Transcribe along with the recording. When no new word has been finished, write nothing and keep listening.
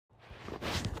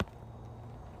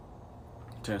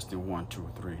Testing 1, 2,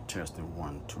 3. Testing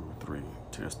 1, 2, 3.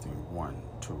 Testing 1,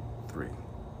 2, 3.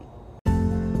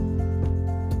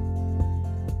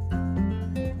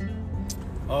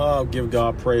 Give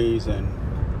God praise and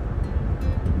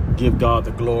give God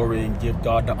the glory and give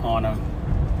God the honor.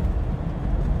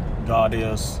 God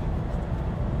is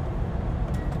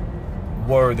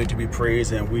worthy to be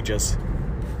praised, and we just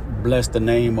bless the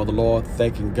name of the Lord,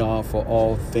 thanking God for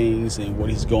all things and what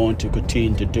He's going to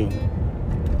continue to do.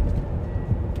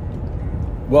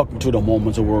 Welcome to the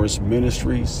Moments of Words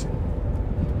Ministries,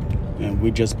 and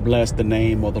we just bless the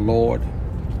name of the Lord,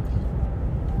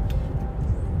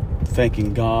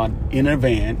 thanking God in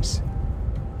advance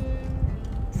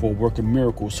for working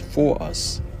miracles for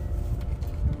us.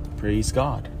 Praise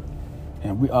God.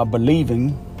 And we are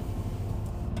believing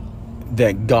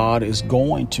that God is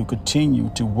going to continue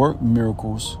to work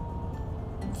miracles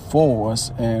for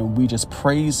us, and we just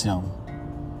praise Him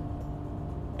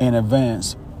in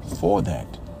advance for that.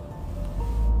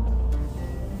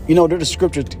 You know, the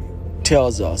scripture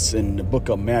tells us in the book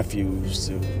of Matthew,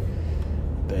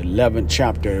 the 11th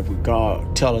chapter,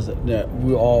 God tells us that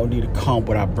we all need to come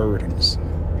with our burdens.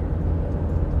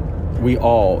 We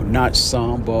all, not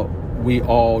some, but we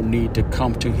all need to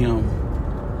come to Him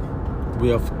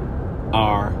with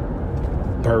our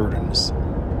burdens.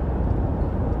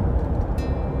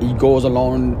 He goes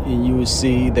along, and you will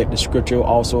see that the scripture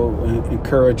also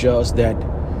encourages us that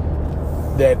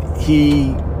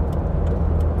He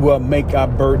will make our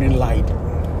burden light.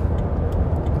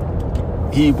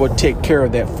 He will take care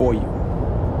of that for you.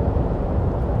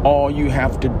 All you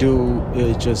have to do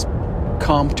is just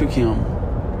come to Him,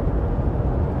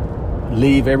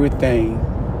 leave everything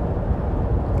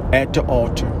at the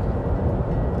altar,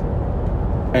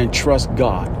 and trust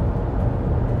God.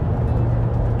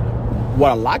 What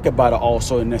I like about it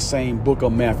also in the same book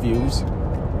of Matthew,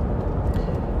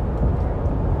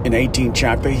 in the 18th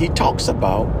chapter, he talks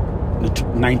about, the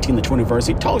 19th to 20th verse,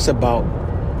 he talks about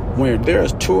when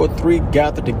there's 2 or 3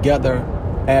 gathered together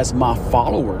as my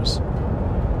followers,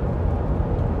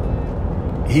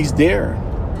 He's there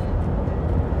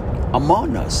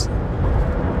among us.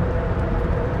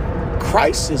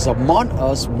 Christ is among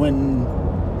us when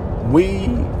we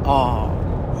are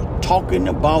talking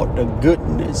about the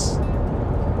goodness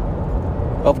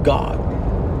of God.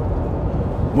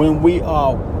 When we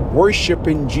are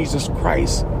worshiping Jesus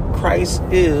Christ, Christ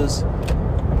is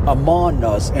among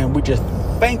us, and we just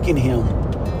thanking Him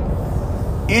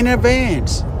in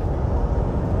advance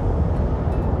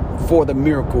for the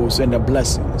miracles and the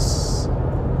blessings.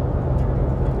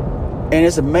 And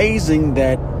it's amazing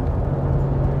that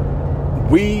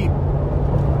we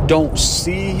don't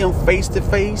see Him face to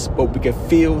face, but we can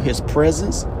feel His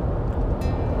presence.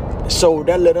 So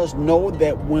that let us know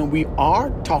that when we are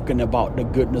talking about the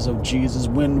goodness of Jesus,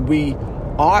 when we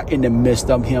are in the midst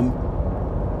of Him,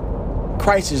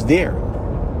 Christ is there.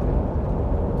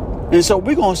 And so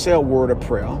we're going to say a word of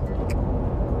prayer,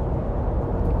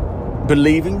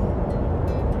 believing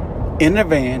in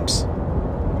advance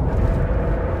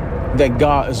that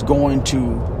God is going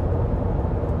to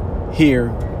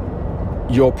hear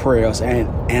your prayers and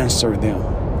answer them.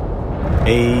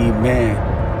 Amen.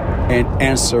 And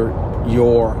answer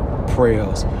your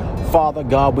prayers. Father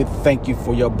God, we thank You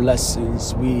for Your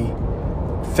blessings. We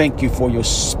thank You for Your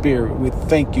Spirit. We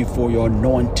thank You for Your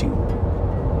anointing.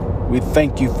 We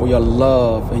thank You for Your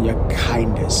love and Your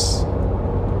kindness.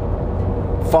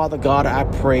 Father God, I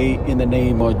pray in the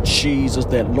name of Jesus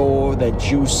that, Lord,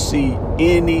 that You see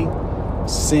any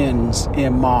sins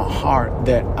in my heart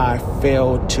that I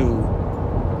failed to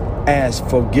ask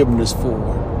forgiveness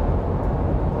for.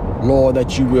 Lord,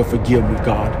 that You will forgive me,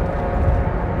 God.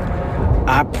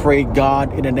 I pray,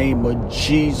 God, in the name of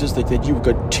Jesus, that You will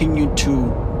continue to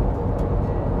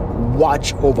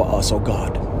watch over us, oh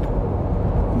God.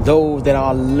 Those that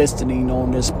are listening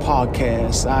on this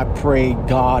podcast, I pray,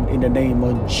 God, in the name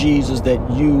of Jesus, that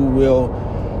You will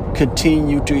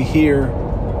continue to hear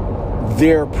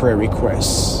their prayer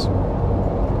requests,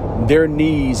 their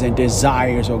needs and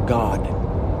desires, oh God.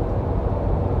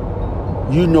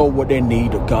 You know what they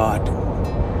need, oh God.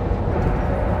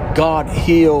 God,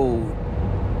 heal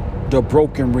the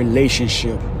broken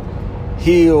relationship.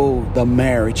 Heal the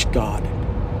marriage, God.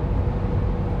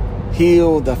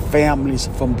 Heal the families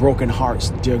from broken hearts,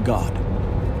 dear God.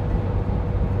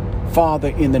 Father,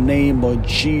 in the name of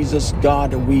Jesus,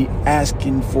 God, we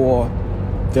asking for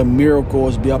the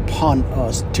miracles be upon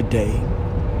us today.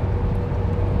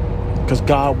 Because,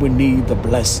 God, we need the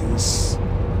blessings.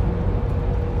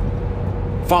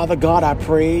 Father God, I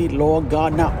pray, Lord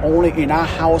God, not only in our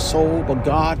household, but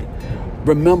God,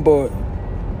 remember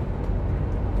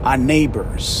our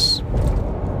neighbors.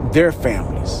 their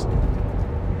families.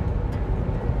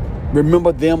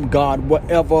 Remember them, God,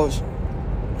 whatever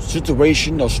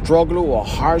situation or struggle or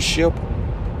hardship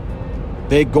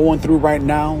they're going through right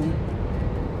now.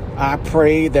 I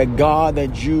pray that, God,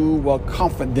 that you will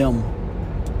comfort them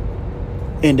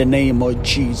in the name of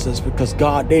Jesus, because,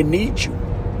 God, they need you.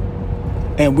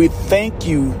 And we thank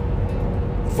you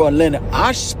for letting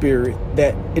our spirit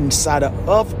that inside of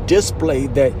us display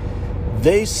that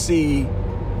they see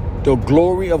the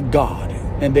glory of God,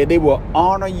 and that they will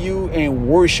honor you and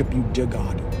worship you, dear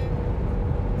God.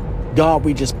 God,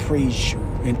 we just praise you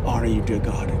and honor you, dear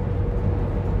God.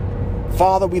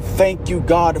 Father, we thank you,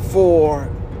 God, for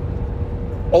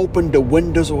open the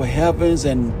windows of heavens,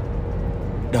 and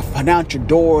the financial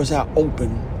doors are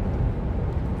open,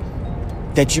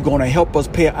 that you're going to help us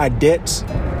pay our debts,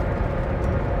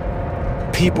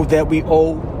 people that we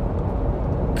owe,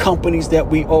 companies that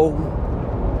we owe,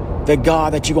 that,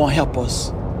 God, that you're going to help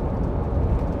us.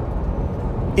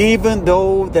 Even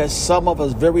though that some of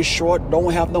us very short,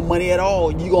 don't have no money at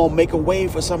all, you're going to make a way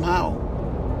for somehow.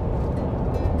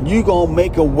 You're going to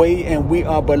make a way, and we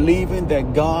are believing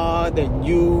that, God, that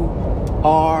you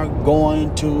are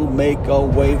going to make a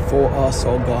way for us,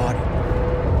 oh God.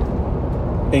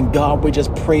 And, God, we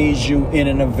just praise you in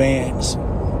advance.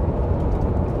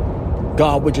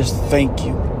 God, we just thank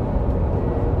you.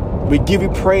 We give you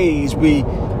praise. We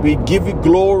give you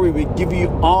glory. We give you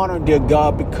honor, dear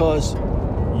God, because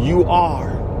you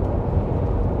are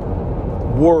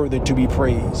worthy to be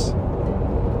praised.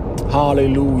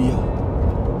 Hallelujah.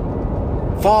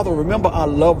 Father, remember our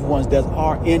loved ones that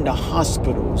are in the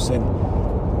hospitals, and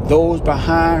those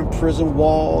behind prison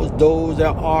walls, those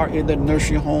that are in the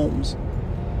nursing homes.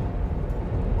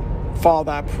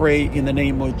 Father, I pray in the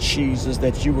name of Jesus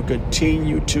that you will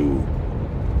continue to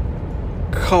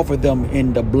cover them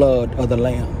in the blood of the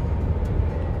Lamb.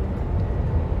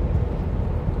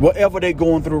 Whatever they're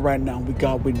going through right now,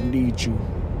 God, we need you.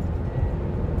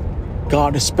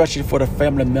 God, especially for the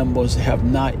family members who have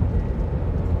not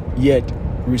yet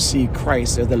received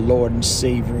Christ as the Lord and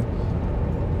Savior.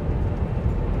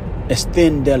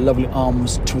 Extend their lovely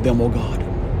arms to them, oh God,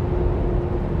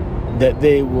 that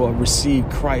they will receive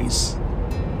Christ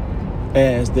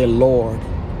as their Lord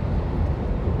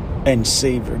and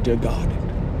Savior, dear God,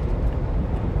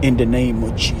 in the name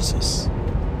of Jesus.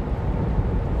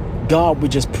 God, we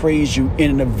just praise you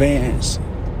in advance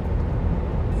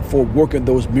for working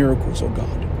those miracles, oh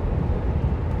God.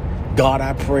 God,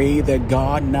 I pray that,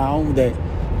 God, now that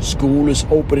school is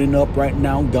opening up right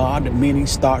now, God, meaning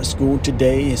start school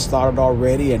today. It started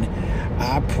already. And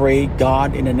I pray,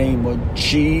 God, in the name of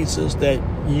Jesus, that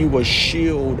you will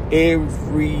shield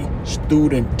every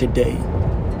student today.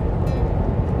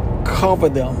 Cover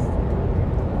them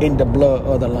in the blood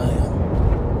of the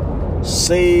Lamb.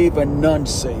 Save and none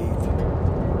save.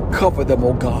 Cover them,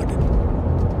 oh God.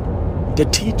 The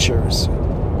teachers,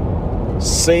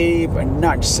 save and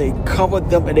not save. Cover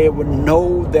them, and they will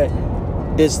know that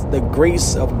it's the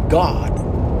grace of God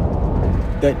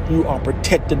that you are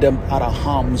protecting them out of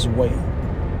harm's way.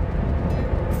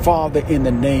 Father, in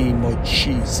the name of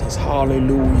Jesus,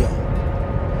 hallelujah.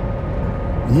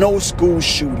 No school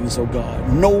shootings, oh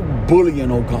God. No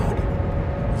bullying, oh God.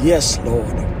 Yes,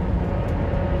 Lord.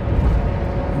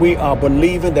 We are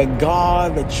believing that,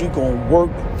 God, that you're going to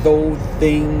work those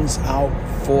things out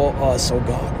for us, oh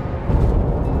God.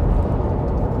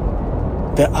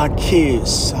 That our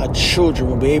kids, our children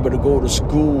will be able to go to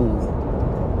school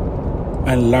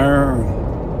and learn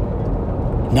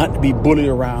not to be bullied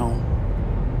around.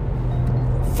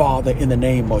 Father, in the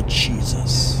name of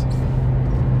Jesus.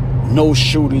 No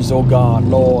shootings, oh God,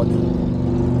 Lord.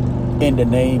 In the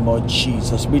name of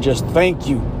Jesus. We just thank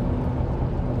you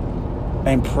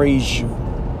and praise you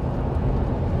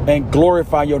and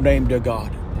glorify your name, dear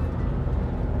God.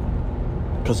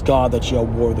 Because, God, that you are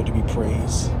worthy to be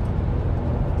praised.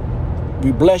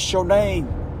 We bless your name.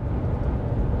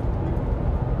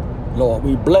 Lord,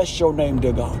 we bless your name,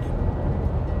 dear God.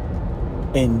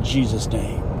 In Jesus'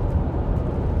 name.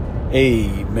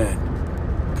 Amen.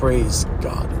 Praise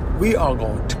God. We are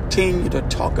going to continue to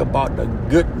talk about the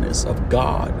goodness of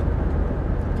God.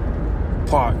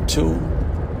 Part 2.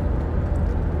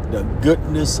 The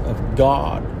goodness of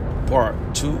God. Part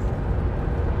 2.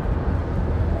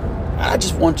 I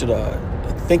just want you to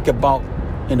think about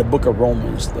in the book of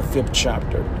Romans, the 5th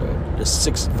chapter, the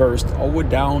 6th verse, all the way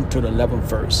down to the 11th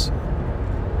verse.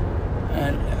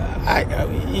 And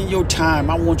in your time,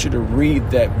 I want you to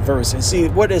read that verse and see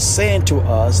what it's saying to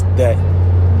us, that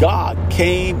God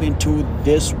came into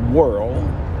this world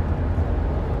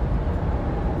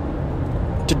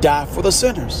to die for the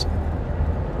sinners.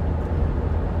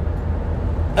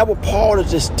 That's what Paul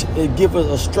is just give us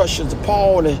instructions.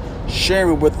 Paul is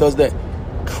sharing with us that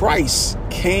Christ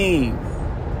came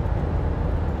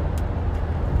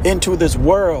into this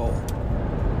world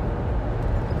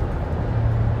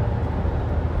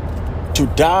to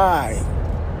die,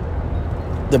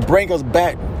 to bring us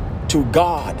back to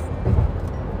God,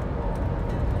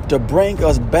 to bring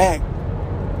us back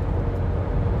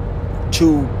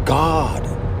to God.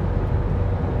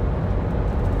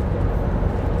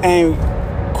 And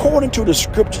according to the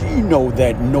scripture, you know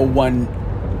that no one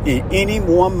in any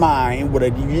one mind would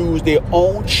have used their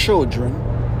own children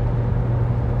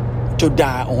to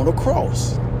die on a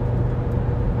cross.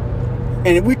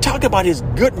 And we talk about his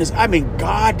goodness. I mean,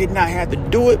 God did not have to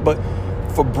do it, but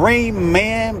for bringing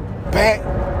man back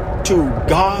to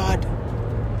God,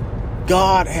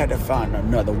 God had to find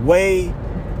another way.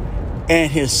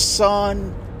 And his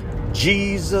son,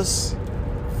 Jesus,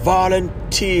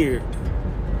 volunteered,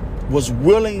 was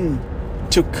willing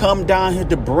to come down here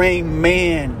to bring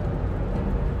man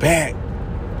back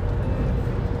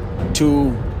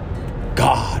to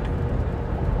God.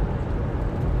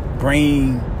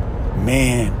 Bring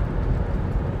man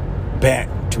back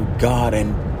to God.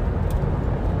 And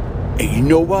you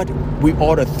know what? We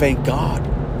ought to thank God.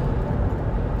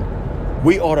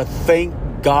 We ought to thank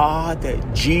God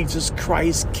that Jesus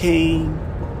Christ came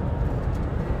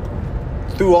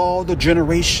through all the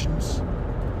generations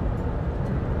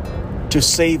to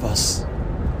save us.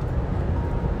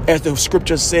 As the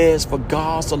scripture says, for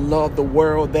God so loved the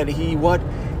world that he what?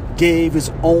 Gave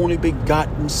his only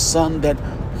begotten son, that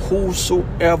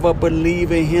whosoever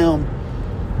believe in him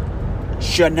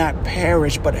shall not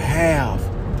perish but have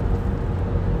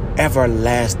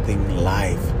everlasting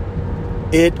life.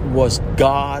 It was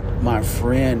God, my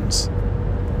friends,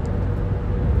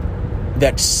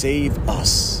 that saved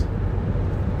us.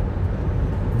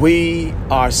 We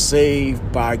are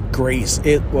saved by grace.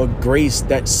 It was grace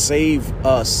that saved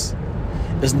us.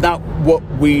 It's not what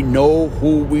we know,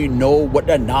 who we know, what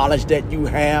the knowledge that you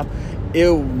have.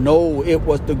 No, it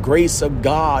was the grace of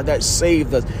God that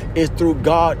saved us. It's through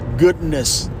God's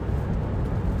goodness.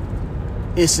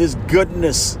 It's his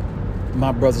goodness,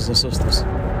 my brothers and sisters,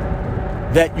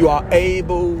 that you are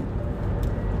able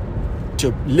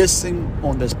to listen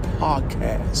on this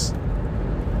podcast.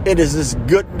 It is his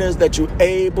goodness that you're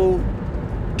able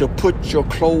to put your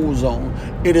clothes on.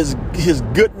 It is his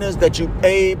goodness that you're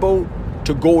able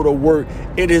to go to work.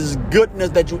 It is goodness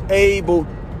that you're able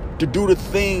to do the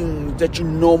things that you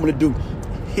normally do.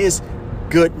 His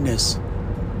goodness.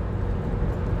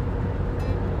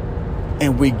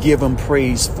 And we give him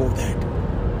praise for that.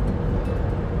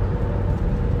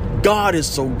 God is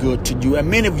so good to you. And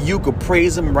many of you could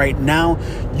praise him right now.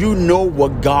 You know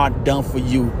what God done for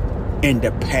you in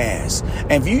the past.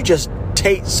 And if you just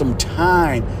take some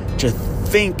time to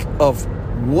think of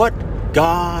what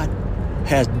God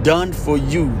has done for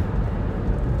you,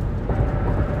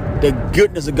 the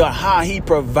goodness of God, how he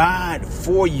provided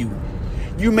for you.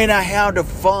 You may not have the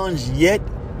funds yet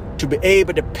to be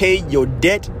able to pay your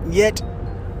debt yet,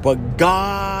 but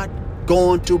God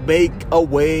going to make a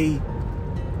way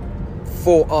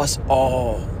for us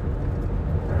all.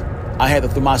 I had to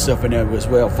throw myself in there as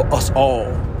well. For us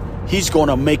all. He's going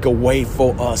to make a way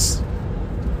for us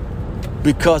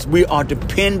because we are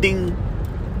depending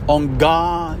on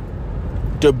God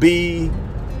to be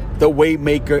the way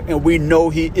maker, and we know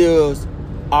he is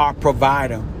our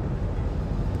provider.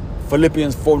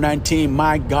 Philippians 4:19,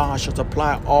 my God shall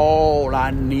supply all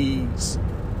our needs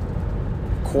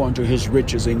according to his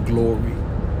riches and glory.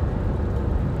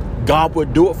 God will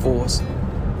do it for us.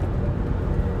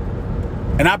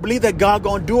 And I believe that God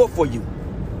going to do it for you.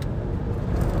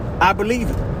 I believe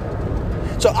it.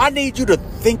 So I need you to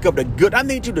think of the good. I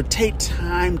need you to take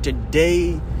time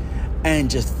today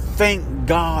and just thank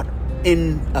God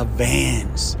in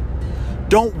advance.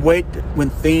 Don't wait when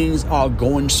things are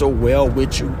going so well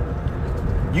with you.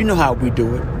 You know how we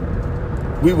do it.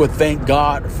 We will thank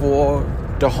God for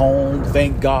the home.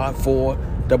 Thank God for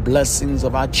the blessings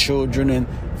of our children, and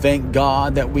thank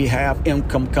God that we have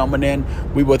income coming in.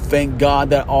 We will thank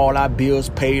God that all our bills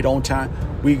paid on time.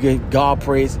 We give God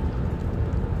praise.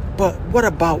 But what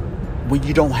about when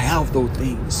you don't have those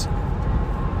things?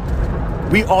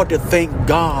 We ought to thank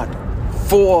God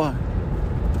for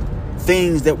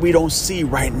things that we don't see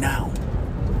right now.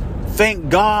 Thank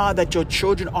God that your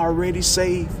children are already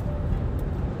saved.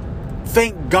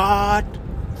 Thank God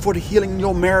for the healing in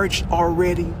your marriage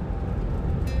already.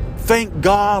 Thank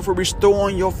God for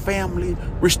restoring your family,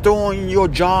 restoring your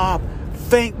job.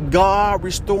 Thank God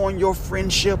restoring your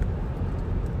friendship.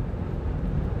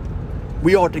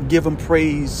 We ought to give him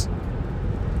praise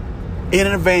in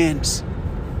advance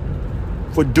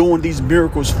for doing these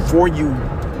miracles for you.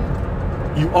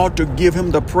 You ought to give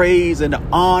him the praise and the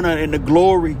honor and the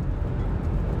glory.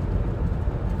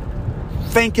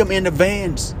 Thank him in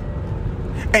advance.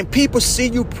 And people see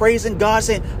you praising God,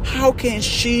 saying, how can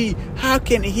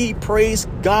he praise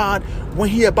God when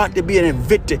he about to be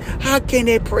evicted? How can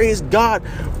they praise God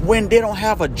when they don't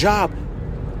have a job?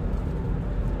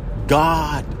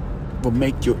 God will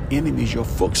make your enemies your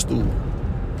footstool.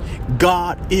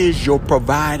 God is your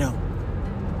provider.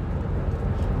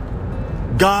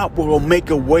 God will make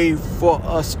a way for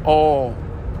us all.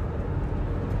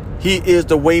 He is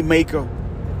the way maker.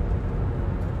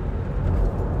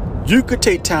 You could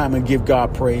take time and give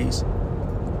God praise.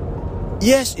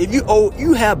 Yes, if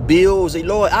you have bills, say,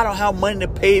 Lord, I don't have money to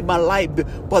pay my light bill,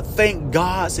 but thank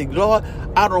God. Say, Lord,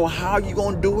 I don't know how you're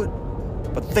going to do it,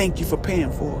 but thank you for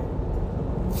paying for it.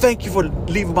 Thank you for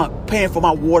paying for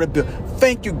my water bill.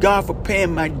 Thank you, God, for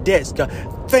paying my debts, God.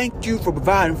 Thank you for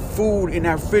providing food in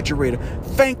our refrigerator.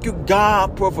 Thank you,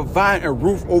 God, for providing a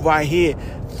roof over our head.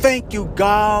 Thank you,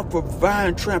 God, for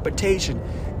providing transportation.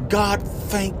 God,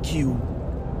 thank you.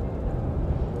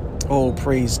 Oh,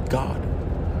 praise God.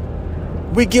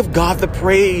 We give God the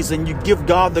praise, and you give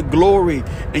God the glory,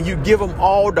 and you give him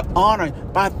all the honor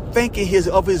by thanking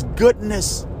of his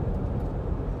goodness.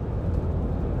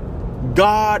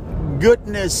 God,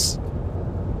 goodness.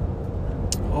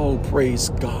 Oh, praise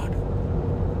God.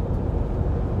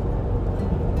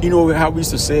 You know how we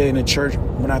used to say in the church,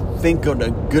 when I think of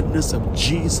the goodness of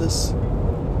Jesus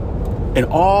and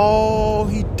all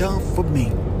he done for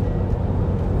me,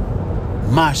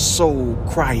 my soul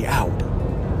cry out,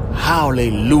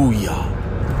 hallelujah.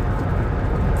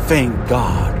 Thank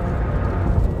God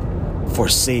for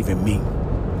saving me.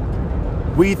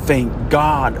 We thank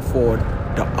God for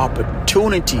the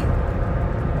opportunity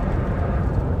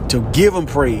to give him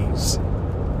praise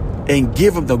and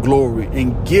give him the glory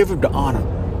and give him the honor.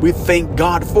 We thank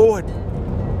God for it.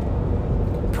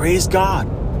 Praise God.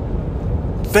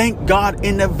 Thank God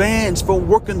in advance for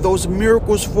working those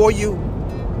miracles for you.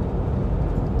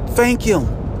 Thank him.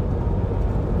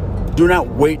 Do not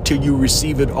wait till you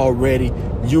receive it already.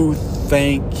 You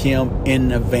thank him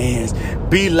in advance.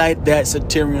 Be like that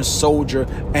centurion soldier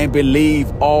and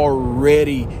believe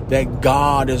already that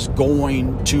God is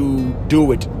going to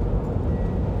do it.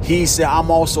 He said,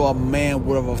 I'm also a man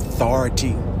with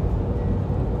authority.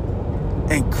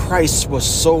 And Christ was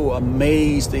so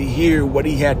amazed to hear what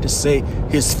he had to say.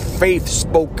 His faith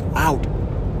spoke out.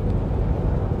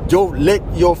 Let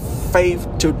your faith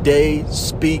today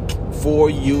speak for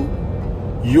you.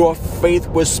 Your faith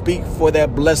will speak for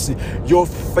that blessing. Your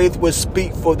faith will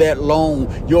speak for that loan.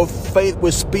 Your faith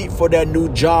will speak for that new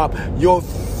job. Your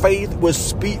faith will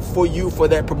speak for you for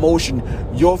that promotion.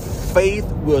 Your faith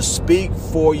will speak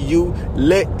for you.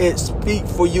 Let it speak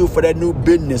for you for that new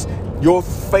business. Your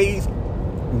faith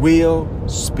will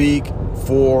speak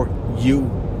for you.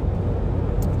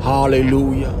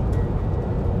 Hallelujah.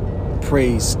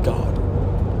 Praise God.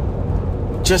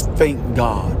 Just thank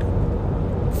God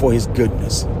for his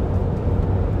goodness.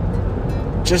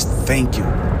 Just thank you.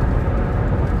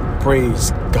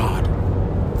 Praise God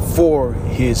for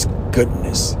his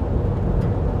goodness.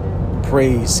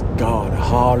 Praise God.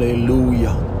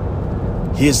 Hallelujah.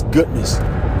 His goodness.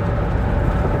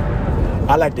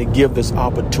 I like to give this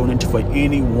opportunity for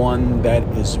anyone that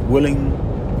is willing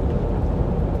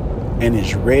and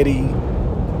is ready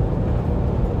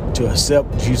to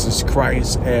accept Jesus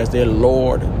Christ as their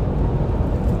Lord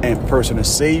and personal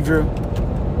Savior.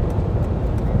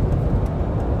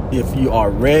 If you are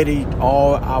ready,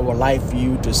 I would like for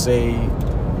you to say,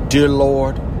 Dear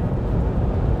Lord,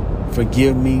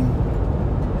 forgive me.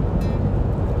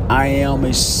 I am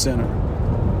a sinner.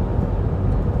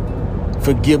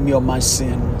 Forgive me of my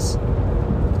sins.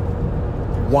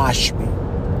 Wash me.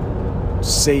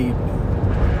 Save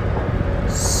me.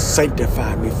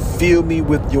 Sanctify me. Fill me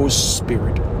with your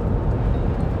spirit.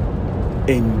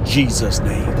 In Jesus'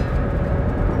 name.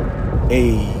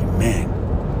 Amen.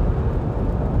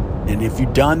 And if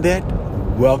you've done that,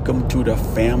 welcome to the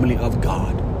family of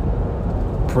God.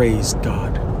 Praise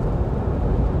God.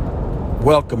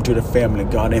 Welcome to the family of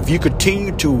God. And if you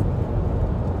continue to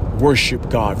worship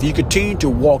God, if you continue to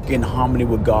walk in harmony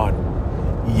with God,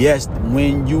 yes,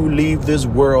 when you leave this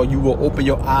world, you will open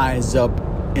your eyes up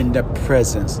in the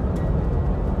presence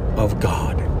of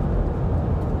God.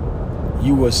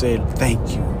 You will say,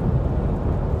 thank you.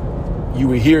 You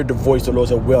will hear the voice of the Lord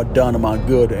say, well done, my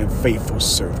good and faithful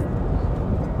servant.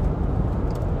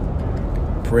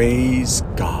 Praise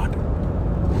God.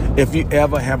 If you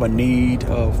ever have a need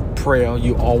of prayer,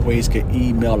 you always can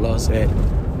email us at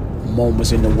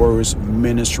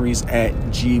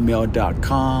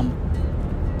momentsinthewordsministries@gmail.com.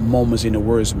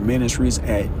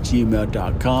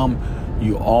 momentsinthewordsministries@gmail.com.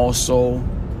 You also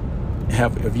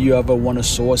if you ever want to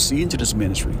sow a seed into this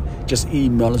ministry, just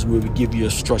email us. We will give you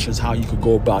instructions how you could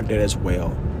go about that as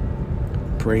well.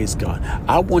 Praise God.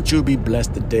 I want you to be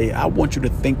blessed today. I want you to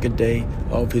think today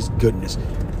of his goodness.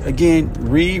 Again,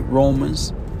 read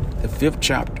Romans, the 5th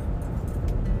chapter.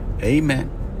 Amen.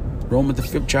 Romans, the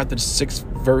 5th chapter, the 6th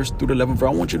verse through the 11th verse.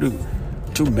 I want you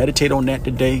to meditate on that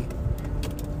today.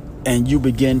 And you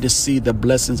begin to see the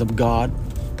blessings of God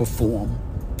perform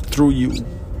through you.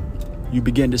 You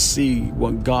begin to see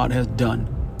what God has done.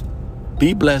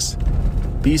 Be blessed.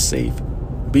 Be safe.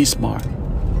 Be smart.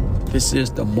 This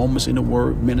is the Moments in the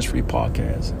Word Ministry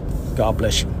podcast. God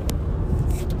bless you.